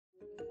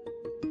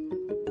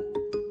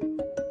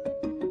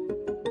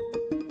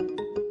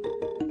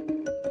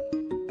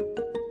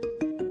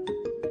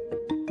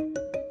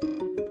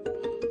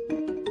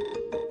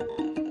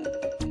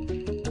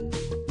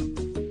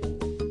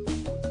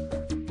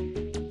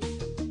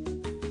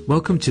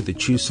Welcome to the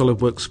Choose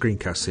SolidWorks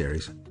screencast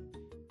series.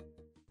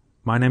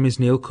 My name is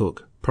Neil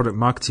Cook, Product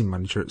Marketing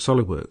Manager at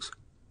SolidWorks.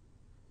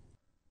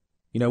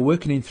 You know,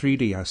 working in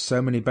 3D has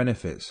so many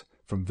benefits,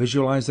 from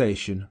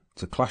visualization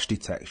to clash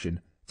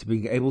detection to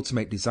being able to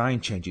make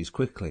design changes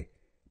quickly.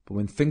 But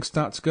when things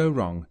start to go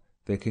wrong,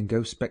 they can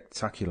go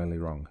spectacularly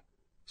wrong.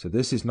 So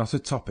this is not a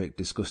topic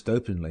discussed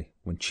openly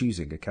when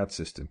choosing a CAD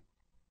system.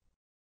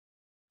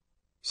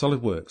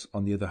 SolidWorks,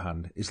 on the other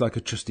hand, is like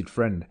a trusted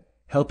friend,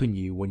 helping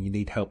you when you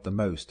need help the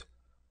most,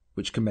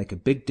 which can make a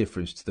big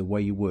difference to the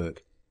way you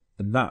work,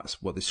 and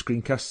that's what the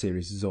screencast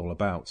series is all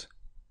about.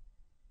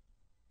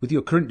 With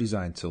your current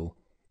design tool,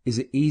 is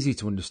it easy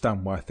to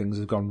understand why things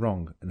have gone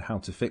wrong and how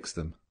to fix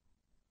them?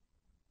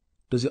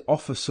 Does it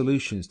offer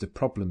solutions to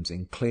problems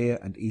in clear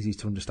and easy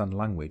to understand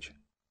language?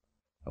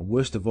 And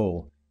worst of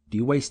all, do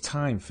you waste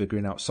time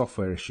figuring out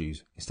software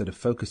issues instead of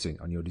focusing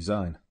on your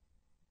design?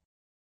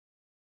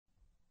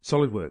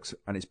 SolidWorks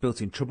and its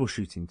built-in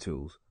troubleshooting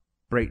tools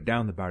break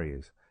down the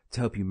barriers to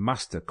help you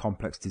master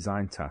complex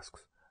design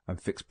tasks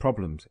and fix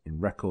problems in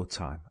record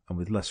time and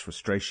with less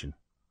frustration.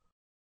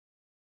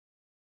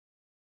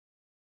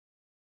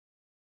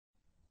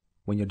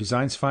 When your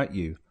designs fight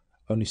you,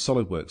 only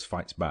SolidWorks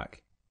fights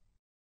back.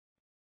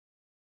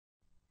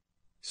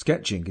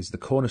 Sketching is the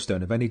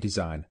cornerstone of any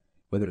design,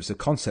 whether it's a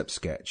concept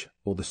sketch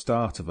or the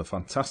start of a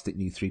fantastic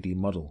new 3D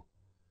model.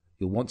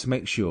 You'll want to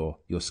make sure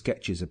your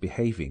sketches are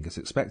behaving as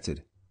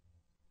expected.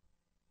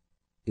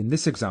 In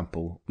this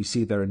example, we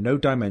see there are no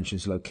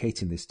dimensions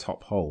locating this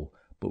top hole,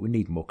 but we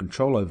need more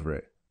control over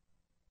it.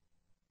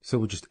 So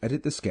we'll just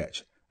edit the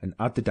sketch and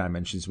add the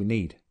dimensions we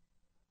need.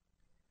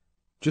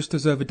 Just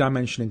as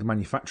over-dimensioning a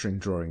manufacturing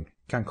drawing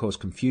can cause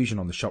confusion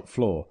on the shop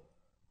floor,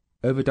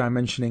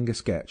 over-dimensioning a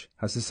sketch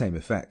has the same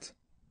effect.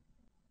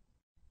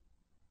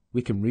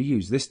 We can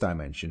reuse this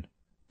dimension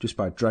just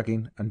by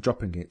dragging and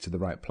dropping it to the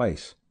right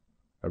place,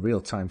 a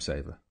real time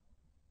saver.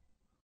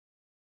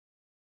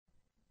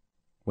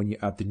 When you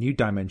add the new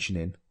dimension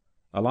in,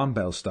 alarm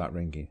bells start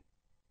ringing.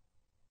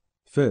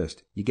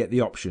 First, you get the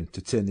option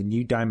to turn the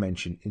new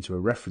dimension into a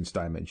reference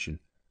dimension,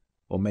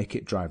 or make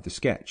it drive the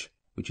sketch,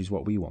 which is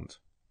what we want.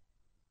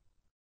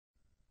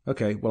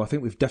 Okay, well I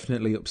think we've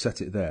definitely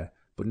upset it there,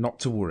 but not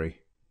to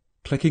worry.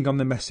 Clicking on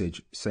the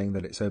message saying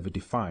that it's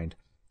over-defined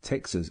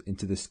takes us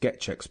into the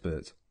Sketch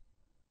Expert,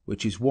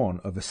 which is one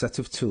of a set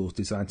of tools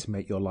designed to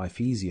make your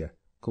life easier,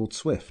 called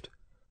Swift,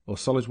 or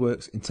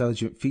SolidWorks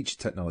Intelligent Feature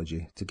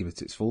Technology to give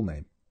it its full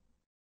name.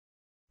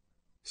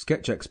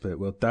 Sketch Expert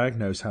will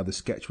diagnose how the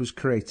sketch was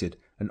created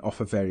and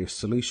offer various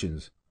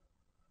solutions.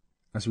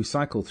 As we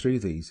cycle through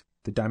these,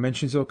 the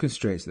dimensions or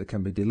constraints that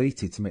can be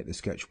deleted to make the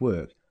sketch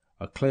work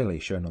are clearly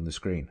shown on the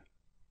screen.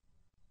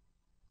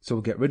 So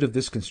we'll get rid of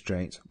this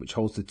constraint, which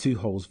holds the two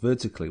holes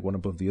vertically one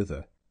above the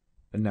other,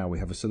 and now we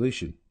have a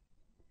solution.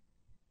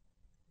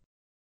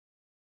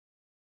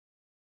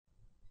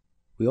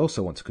 We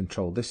also want to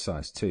control this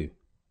size too.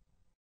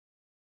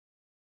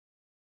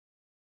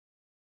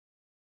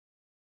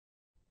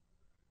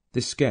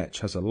 This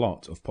sketch has a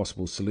lot of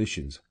possible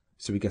solutions,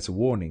 so we get a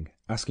warning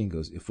asking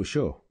us if we're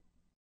sure.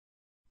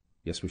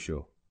 Yes, we're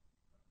sure.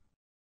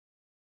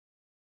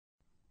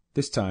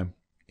 This time,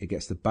 it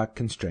gets the bad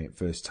constraint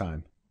first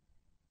time.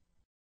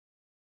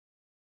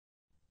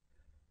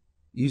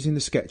 Using the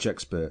Sketch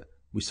Expert,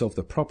 we solve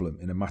the problem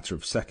in a matter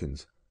of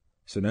seconds,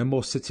 so no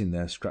more sitting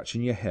there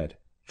scratching your head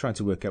trying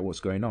to work out what's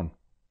going on.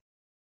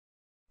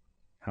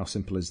 How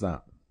simple is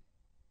that?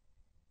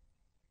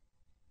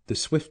 The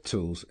Swift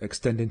tools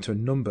extend into a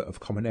number of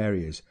common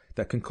areas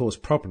that can cause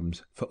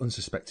problems for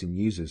unsuspecting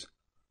users.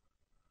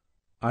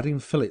 Adding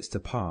fillets to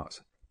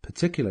parts,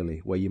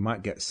 particularly where you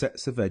might get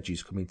sets of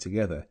edges coming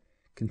together,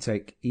 can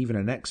take even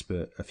an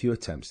expert a few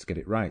attempts to get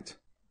it right.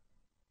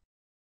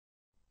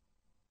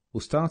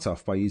 We'll start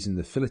off by using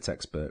the Fillet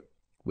Expert,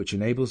 which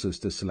enables us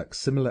to select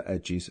similar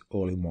edges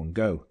all in one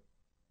go.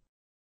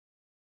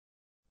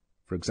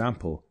 For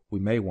example, we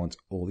may want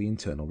all the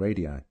internal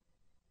radii.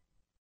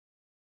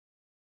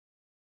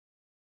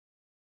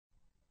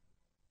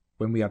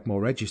 When we add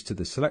more edges to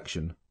the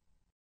selection,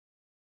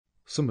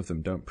 some of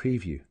them don't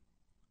preview.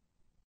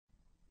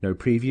 No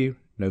preview,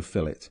 no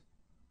fillet.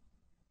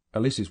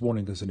 At least it's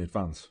warning us in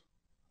advance.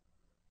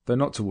 Though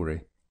not to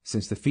worry,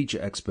 since the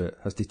Feature Expert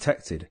has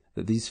detected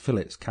that these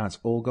fillets can't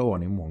all go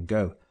on in one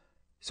go,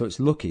 so it's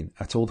looking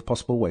at all the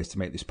possible ways to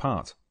make this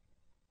part.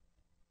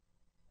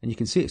 And you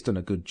can see it's done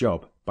a good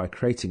job by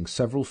creating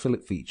several fillet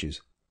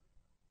features,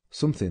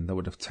 something that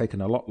would have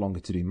taken a lot longer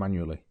to do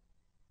manually.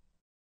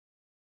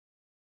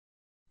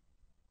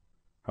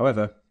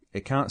 However,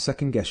 it can't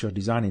second guess your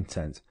design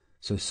intent,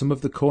 so some of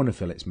the corner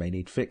fillets may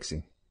need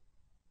fixing.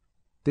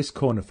 This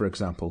corner, for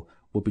example,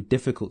 will be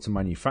difficult to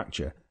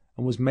manufacture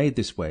and was made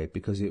this way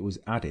because it was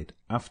added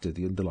after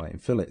the underlying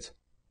fillet.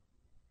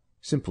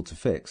 Simple to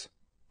fix,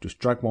 just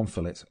drag one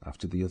fillet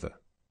after the other.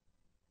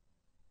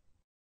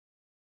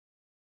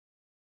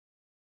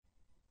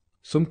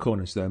 Some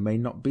corners though may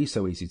not be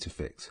so easy to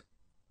fix.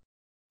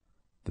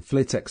 The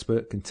Fillet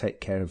Expert can take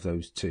care of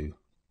those too.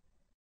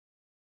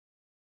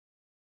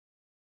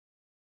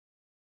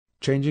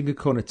 Changing a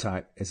corner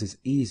type is as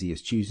easy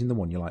as choosing the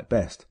one you like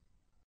best.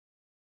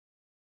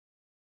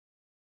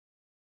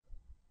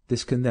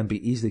 This can then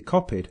be easily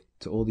copied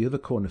to all the other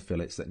corner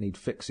fillets that need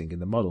fixing in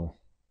the model.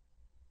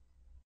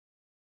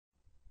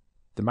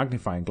 The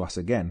magnifying glass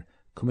again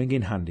coming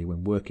in handy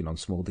when working on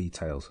small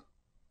details.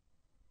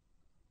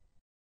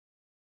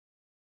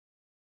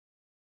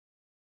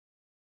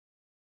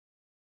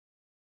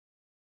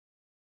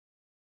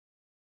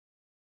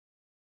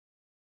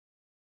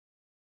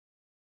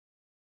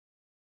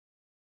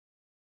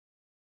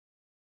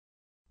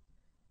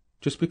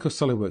 Just because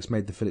SolidWorks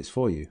made the fillets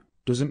for you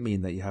doesn't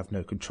mean that you have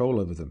no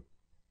control over them.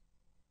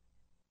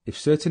 If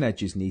certain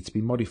edges need to be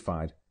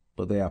modified,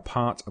 but they are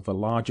part of a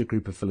larger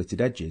group of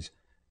filleted edges,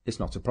 it's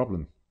not a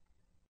problem.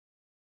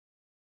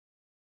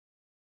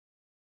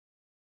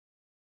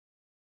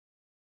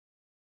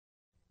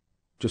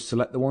 Just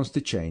select the ones to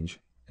change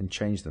and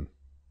change them.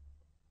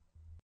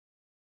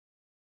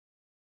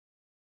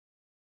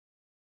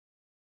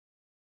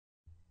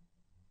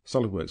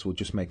 SolidWorks will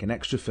just make an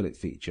extra fillet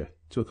feature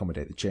to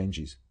accommodate the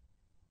changes.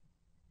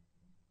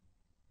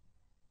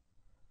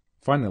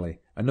 Finally,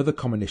 another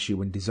common issue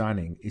when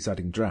designing is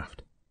adding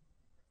draft.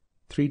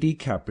 3D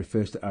CAD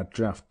prefers to add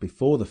draft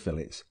before the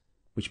fillets,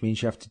 which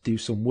means you have to do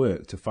some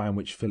work to find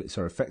which fillets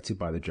are affected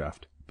by the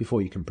draft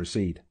before you can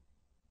proceed.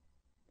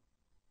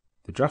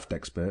 The draft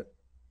expert,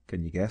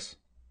 can you guess,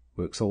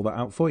 works all that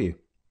out for you.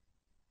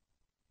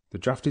 The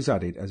draft is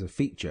added as a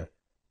feature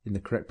in the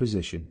correct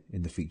position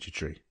in the feature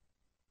tree.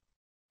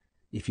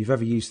 If you've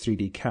ever used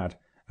 3D CAD,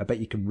 I bet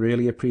you can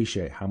really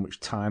appreciate how much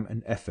time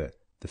and effort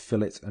the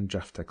fillet and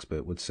draft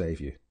expert would save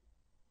you.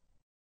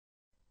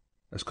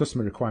 As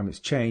customer requirements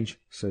change,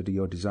 so do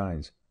your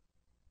designs.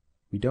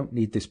 We don't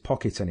need this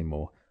pocket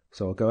anymore,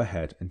 so I'll go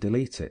ahead and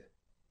delete it.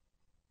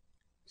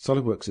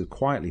 SolidWorks has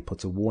quietly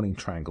put a warning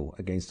triangle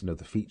against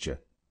another feature.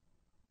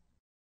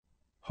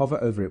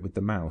 Hover over it with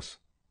the mouse,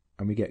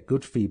 and we get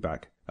good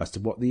feedback as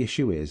to what the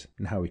issue is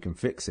and how we can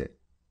fix it.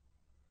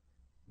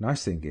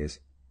 Nice thing is,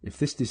 if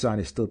this design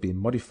is still being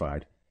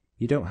modified,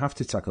 you don't have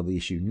to tackle the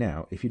issue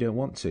now if you don't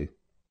want to.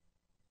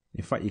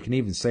 In fact, you can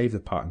even save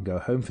the part and go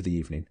home for the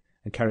evening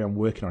and carry on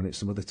working on it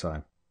some other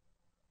time.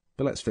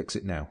 But let's fix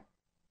it now.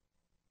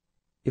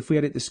 If we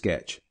edit the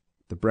sketch,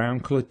 the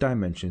brown coloured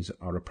dimensions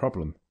are a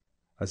problem,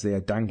 as they are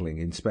dangling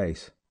in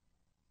space.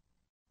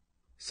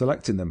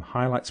 Selecting them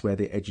highlights where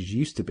the edges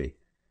used to be,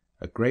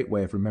 a great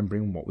way of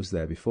remembering what was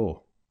there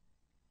before.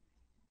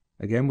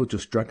 Again, we'll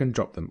just drag and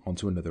drop them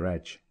onto another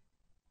edge.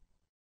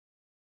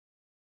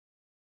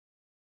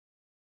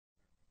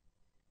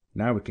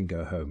 Now we can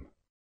go home.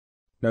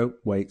 No,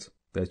 wait,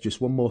 there's just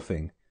one more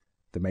thing,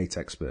 the mate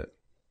expert.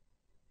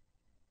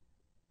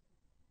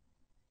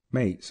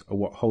 Mates are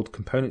what hold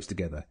components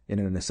together in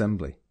an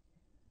assembly.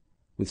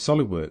 With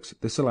SolidWorks,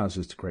 this allows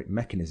us to create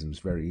mechanisms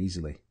very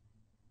easily.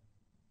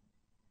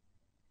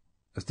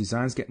 As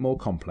designs get more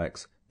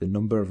complex, the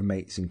number of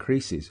mates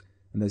increases,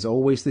 and there's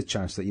always the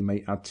chance that you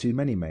may add too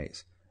many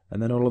mates, and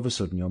then all of a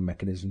sudden your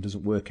mechanism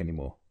doesn't work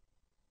anymore.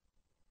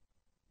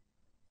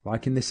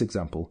 Like in this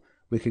example,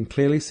 we can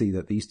clearly see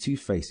that these two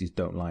faces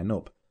don't line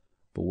up,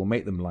 but we'll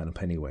make them line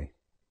up anyway.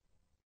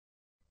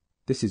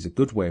 This is a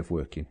good way of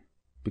working,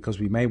 because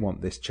we may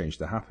want this change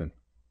to happen.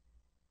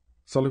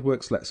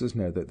 SolidWorks lets us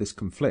know that this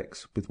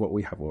conflicts with what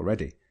we have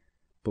already,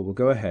 but we'll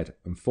go ahead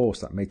and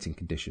force that mating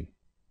condition.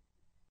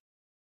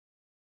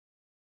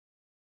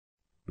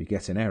 We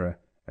get an error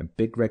and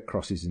big red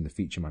crosses in the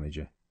feature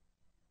manager.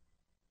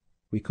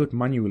 We could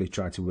manually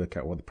try to work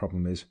out what the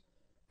problem is,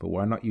 but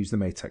why not use the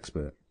mate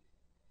expert?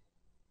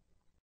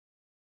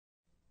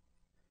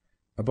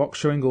 A box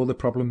showing all the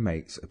problem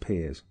mates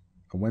appears,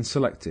 and when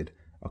selected,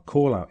 a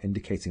call-out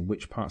indicating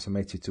which parts are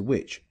mated to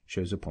which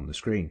shows up on the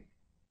screen.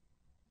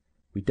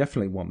 We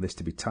definitely want this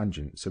to be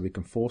tangent so we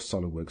can force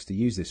SolidWorks to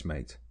use this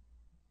mate.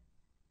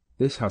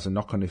 This has a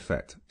knock-on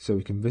effect, so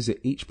we can visit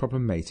each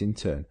problem mate in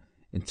turn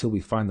until we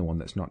find the one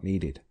that's not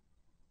needed.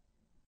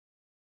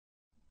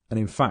 And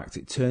in fact,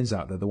 it turns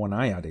out that the one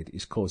I added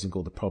is causing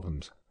all the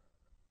problems.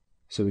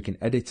 So we can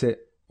edit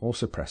it or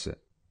suppress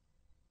it.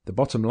 The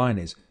bottom line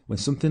is, when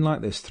something like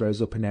this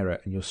throws up an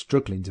error and you're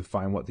struggling to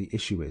find what the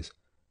issue is,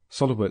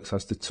 SolidWorks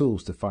has the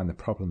tools to find the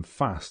problem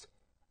fast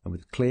and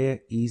with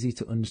clear, easy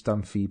to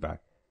understand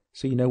feedback,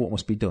 so you know what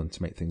must be done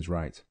to make things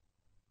right.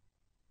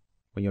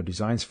 When your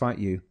designs fight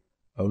you,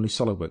 only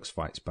SolidWorks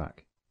fights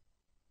back.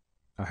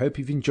 I hope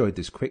you've enjoyed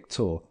this quick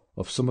tour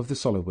of some of the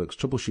SolidWorks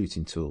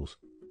troubleshooting tools.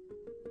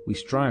 We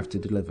strive to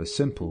deliver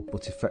simple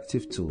but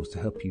effective tools to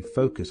help you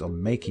focus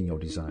on making your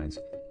designs,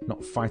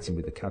 not fighting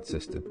with the CAD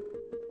system,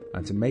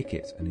 and to make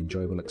it an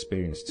enjoyable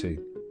experience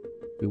too.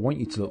 We want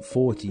you to look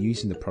forward to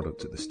using the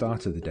product at the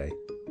start of the day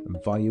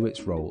and value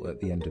its role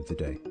at the end of the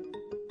day.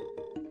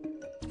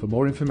 For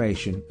more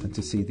information and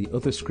to see the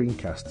other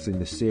screencasts in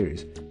this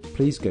series,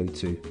 please go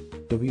to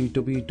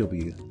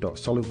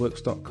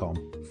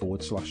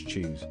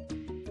www.solidworks.com/choose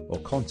or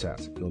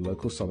contact your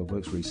local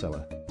SolidWorks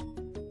reseller.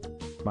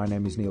 My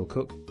name is Neil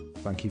Cook.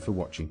 Thank you for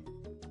watching.